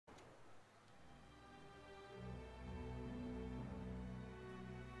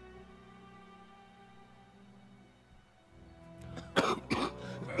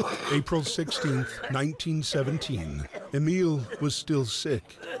April 16th, 1917. Emile was still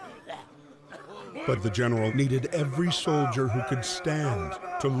sick. But the general needed every soldier who could stand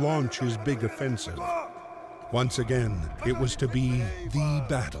to launch his big offensive. Once again, it was to be the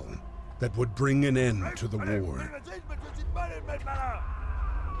battle that would bring an end to the war.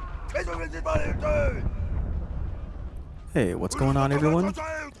 Hey, what's going on, everyone?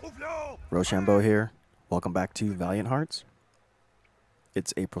 Rochambeau here. Welcome back to Valiant Hearts.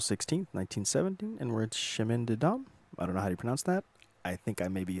 It's April 16th, 1917, and we're at Chemin des Dames. I don't know how you pronounce that. I think I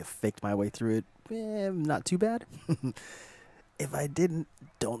maybe faked my way through it. Not too bad. If I didn't,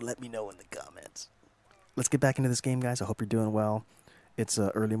 don't let me know in the comments. Let's get back into this game, guys. I hope you're doing well. It's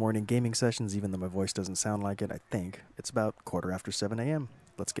early morning gaming sessions, even though my voice doesn't sound like it, I think. It's about 7:15 a.m.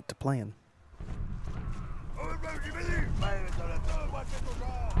 Let's get to playing.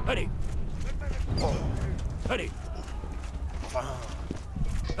 Allez. Allez.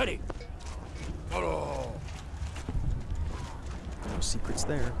 Allez. No secrets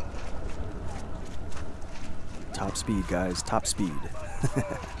there. Top speed, guys. Top speed.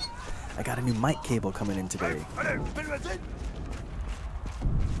 I got a new mic cable coming in today. I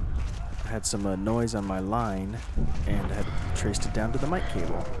had some noise on my line, and I had traced it down to the mic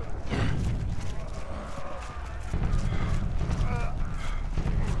cable.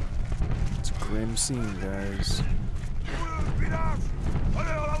 It's a grim scene, guys.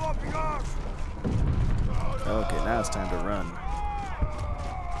 Okay, now it's time to run.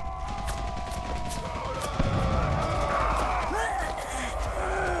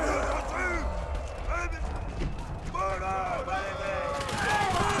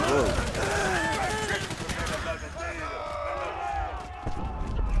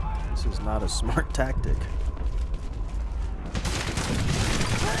 This is not a smart tactic.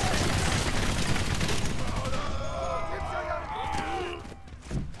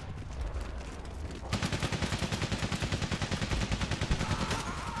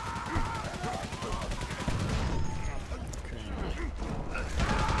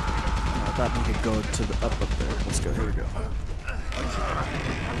 I thought we could go to the up there. Let's go. Here we go.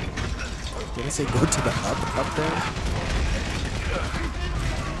 Did I say go to the up there?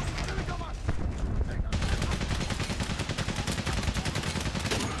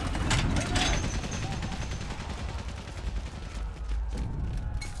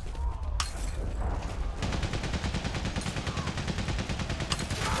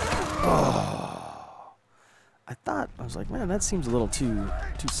 I was like, man, that seems a little too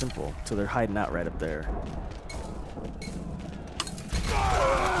simple. So they're hiding out right up there.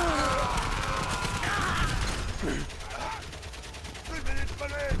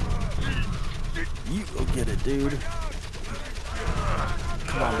 You go get it, dude.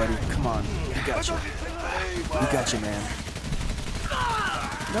 Come on, buddy. Come on. We got you. We got you, man.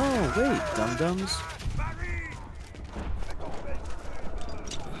 No, wait, dum-dums.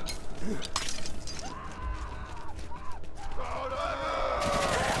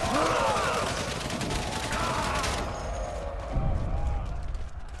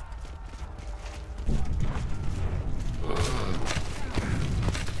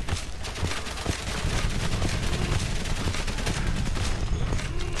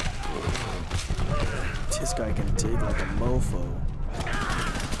 This guy can dig like a mofo.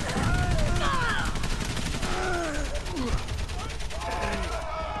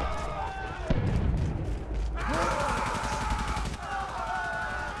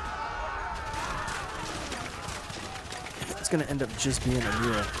 It's gonna end up just being a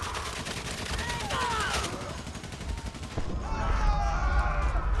mirror.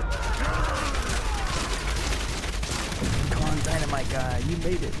 Come on, dynamite guy, you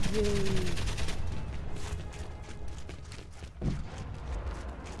made it. Yay.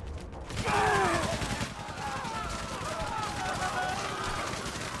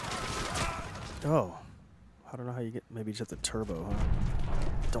 Oh, I don't know how you get, maybe just the turbo, huh?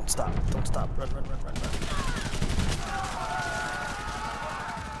 Don't stop, run, run, run, run, run.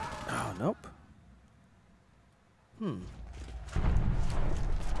 Oh, nope.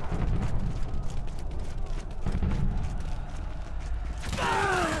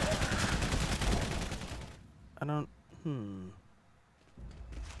 I don't,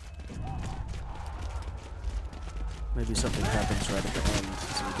 Maybe something happens right at the end.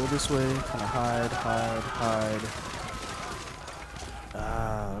 So we go this way, kind of hide.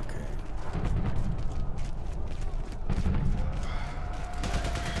 Ah, okay.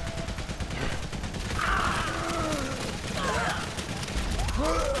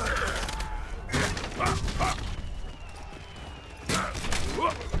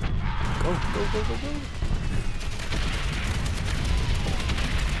 Go.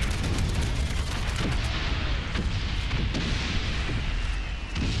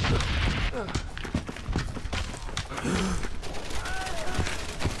 Oh,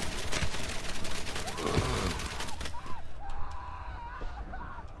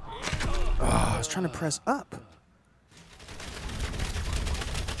 I was trying to press up.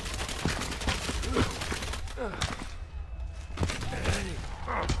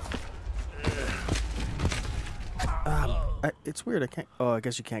 It's weird. I can't. Oh, I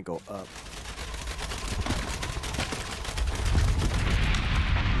guess you can't go up.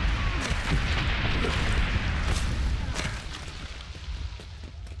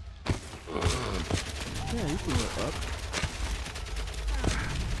 Yeah, you can go up.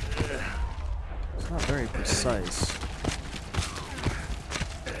 It's not very precise.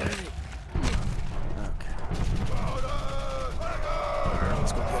 Okay.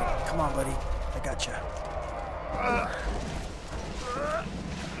 Let's go get him. Come on, buddy. I gotcha.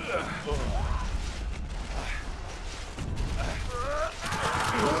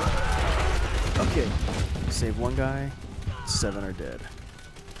 Okay. Save one guy. 7 are dead.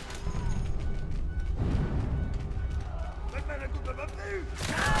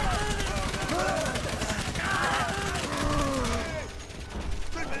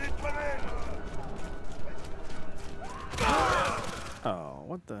 Oh,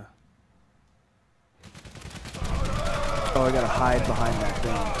 what the? Oh, I gotta hide behind that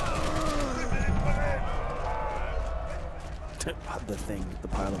thing. The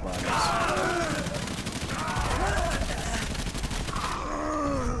pile of bodies.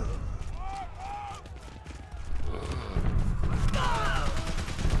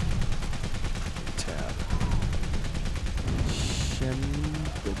 Tab.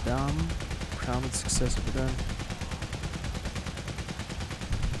 Shim-Didam. Crown with success if we're done.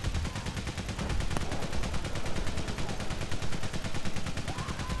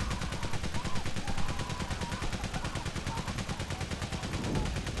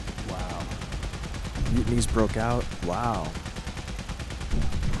 Mutinies broke out. Wow.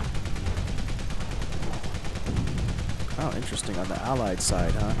 Oh, interesting. On the Allied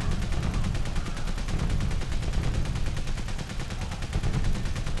side, huh?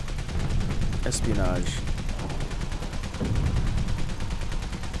 Espionage.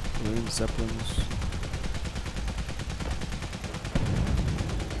 Balloons, Zeppelins.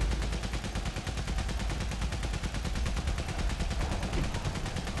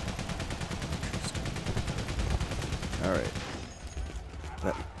 Alright.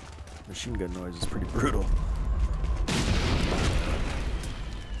 That machine gun noise is pretty brutal.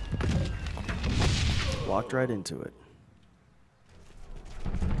 Walked right into it.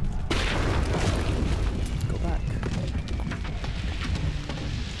 Go back.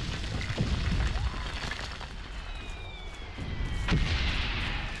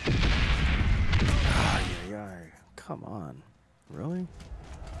 Ah, yeah. Come on. Really?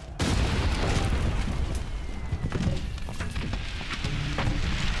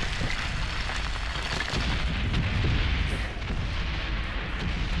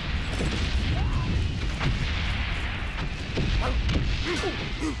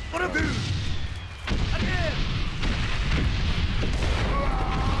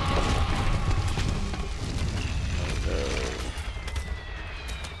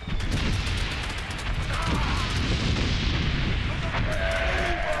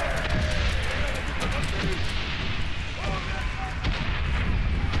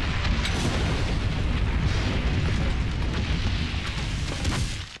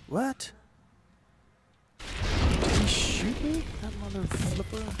 What? Did he shoot me? That mother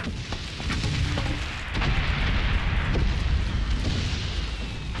flipper?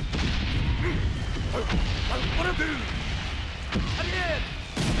 What a dude! Again!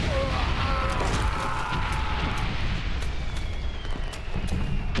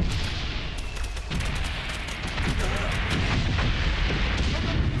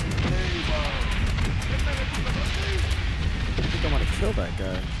 I think I want to kill that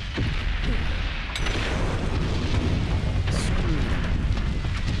guy.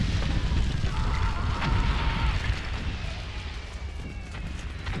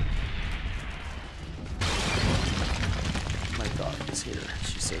 My dog is here.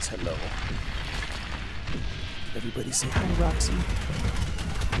 She says hello. Everybody say hi, Roxy.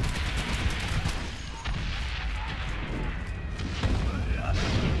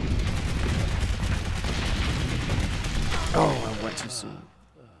 Oh, I went too soon.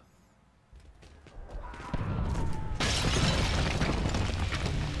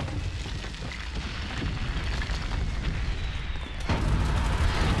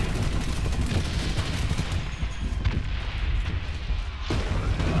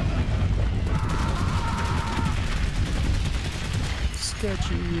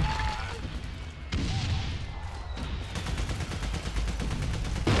 Sketchy.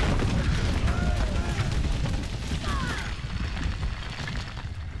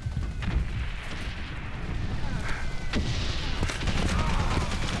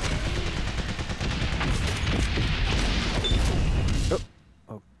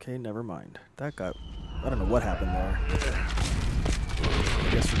 Okay, never mind. That got... I don't know what happened there. I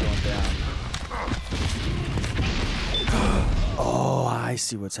guess we're going down. Oh, I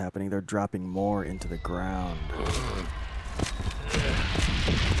see what's happening. They're dropping more into the ground.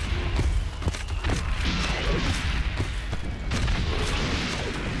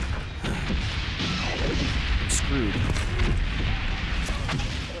 I'm screwed.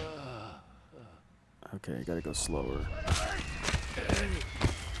 Okay, I gotta go slower.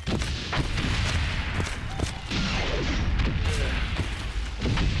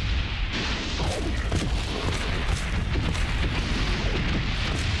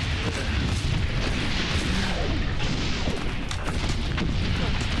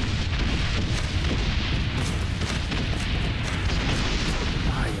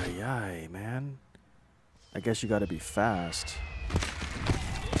 Ay, man. I guess you gotta be fast.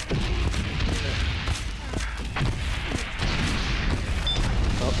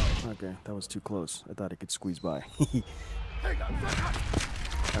 Oh, okay. That was too close. I thought it could squeeze by. Alright.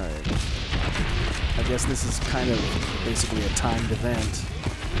 I guess this is kind of basically a timed event.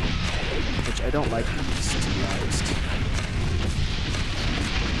 Which I don't like these, to be honest.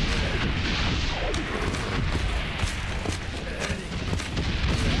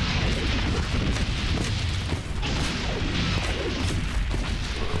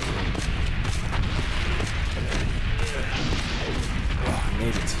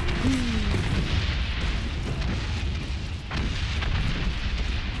 Made it.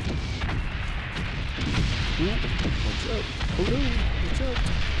 Watch out. Oh no, watch out.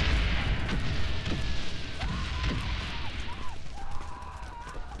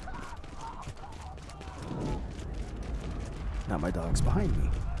 Now my dog's behind me.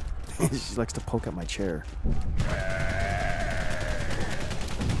 She likes to poke at my chair.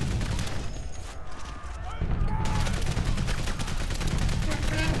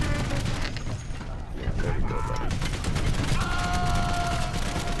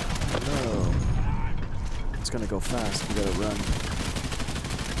 Gonna go fast. We gotta run.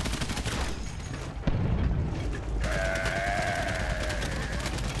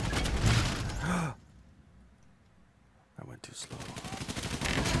 I went too slow.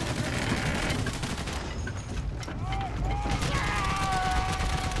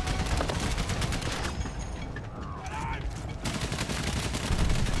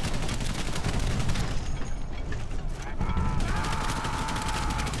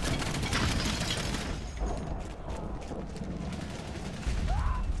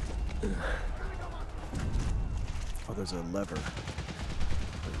 Oh, there's a lever.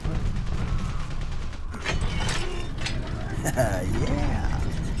 Yeah.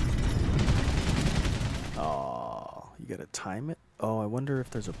 Oh, you gotta time it? Oh, I wonder if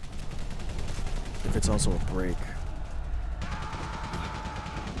there's a... if it's also a break.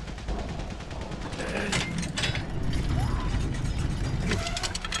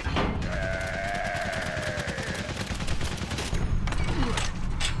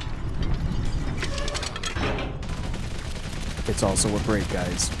 It's also a break,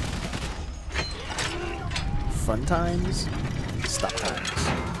 guys. Fun times, stop times.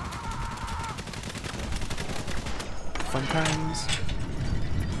 Fun times.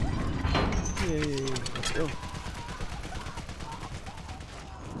 Yay, let's go.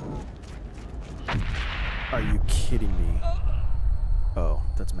 Are you kidding me? Oh,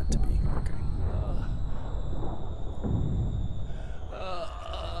 that's meant to be. Okay.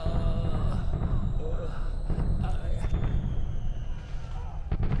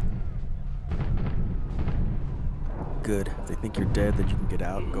 Good. If they think you're dead, then you can get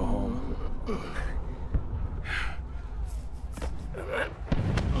out and go home.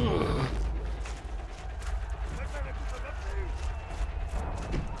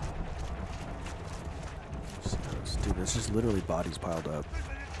 Dude, there's just literally bodies piled up.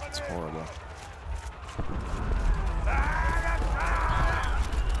 It's horrible.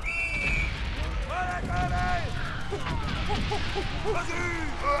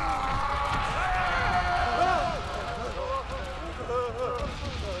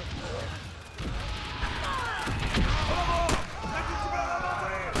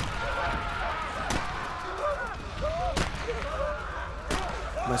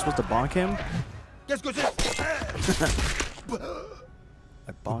 Am I supposed to bonk him?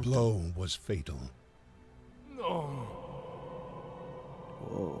 I bonked The blow was fatal.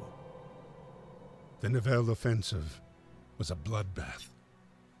 Whoa. The Nivelle offensive was a bloodbath,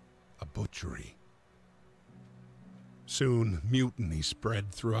 a butchery. Soon, mutiny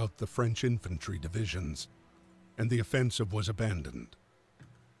spread throughout the French infantry divisions, and the offensive was abandoned.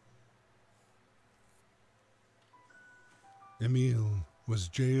 Emile was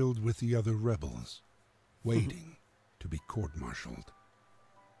jailed with the other rebels, waiting to be court-martialed.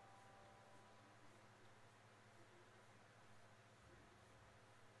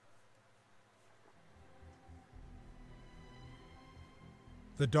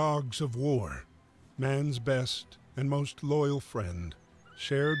 The dogs of war, man's best and most loyal friend,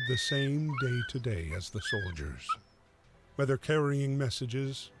 shared the same day-to-day as the soldiers. Whether carrying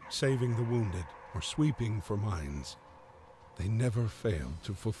messages, saving the wounded, or sweeping for mines, they never failed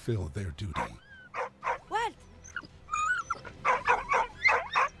to fulfill their duty. What?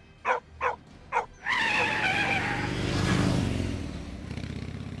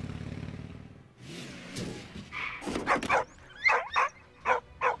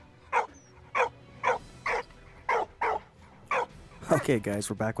 Okay guys,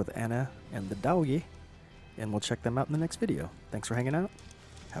 we're back with Anna and the doggy, and we'll check them out in the next video. Thanks for hanging out.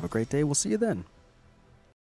 Have a great day. We'll see you then.